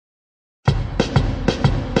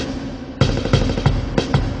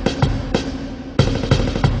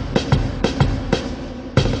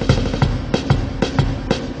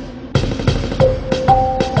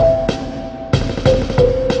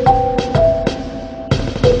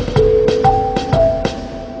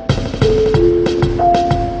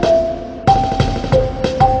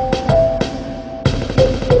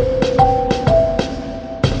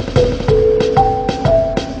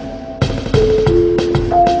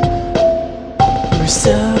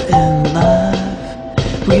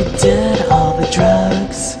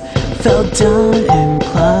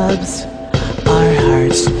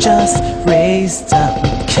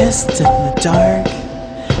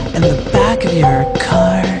your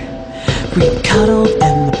car. We cuddled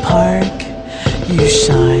in the park. You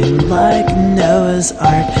shine like Noah's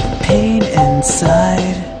Ark. Pain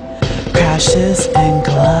inside crashes and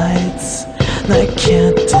glides, and I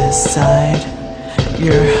can't decide.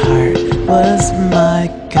 Your heart was my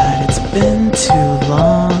guide. It's been too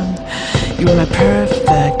long. You were my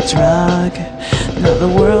perfect drug. Now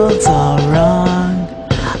the world's all wrong.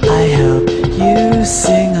 I hope you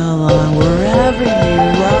sing along wherever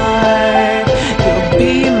you are. You'll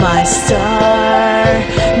be my star,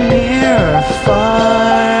 near or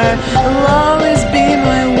far. You'll always be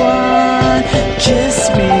my one. Kiss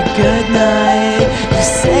me goodnight. You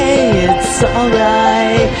say it's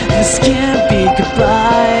alright. This can't be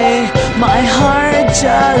goodbye. My heart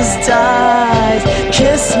just dies.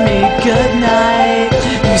 Kiss me goodnight.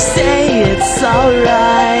 You say it's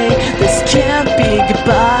alright. This can't be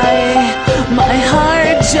goodbye. My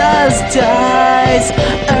heart just dies.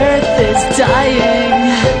 Earth is dying.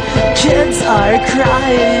 Kids are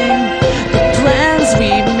crying. The plans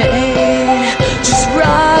we made just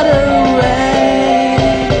rot away.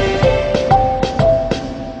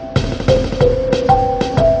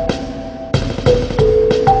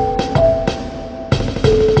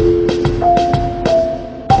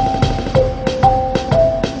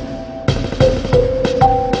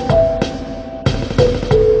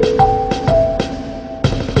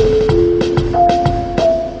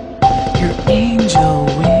 Angel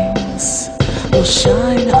wings will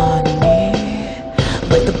shine on me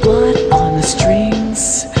like the blood on the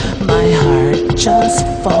strings. My heart just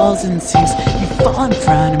falls and sings. You fall in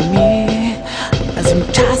front of me as I'm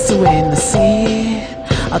cast away in the sea.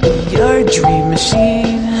 I'll be your dream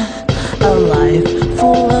machine, a life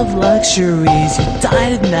full of luxuries. You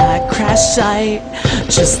died in that crash site,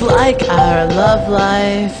 just like our love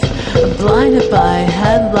life. Blinded by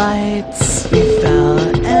headlights, we fell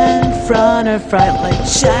in front of fright like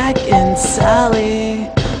Jack and Sally,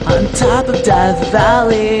 on top of Death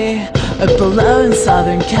Valley, or below in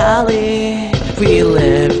Southern Cali. We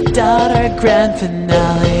lived out our grand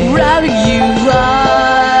finale. Wherever you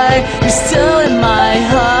are, you're still in my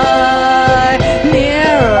heart,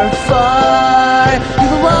 near or far.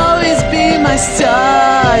 You'll always be my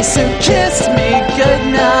star. So kiss me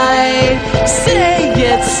goodnight. Say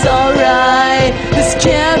it's alright. This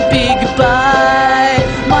can't be goodbye.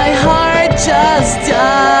 My heart just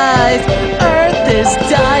dies. Earth is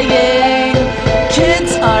dying.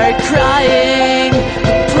 Kids are crying.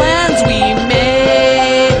 The plans we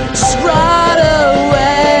made just rot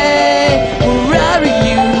away. Wherever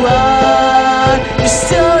you are, you're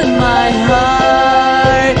still in my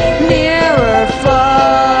heart, near or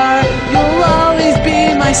far. You'll always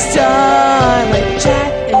be my star, like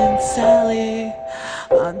Jack and Sally,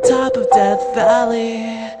 on top of Death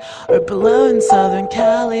Valley, or below in Southern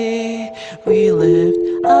Cali. We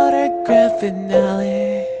lived out our grand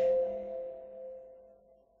finale.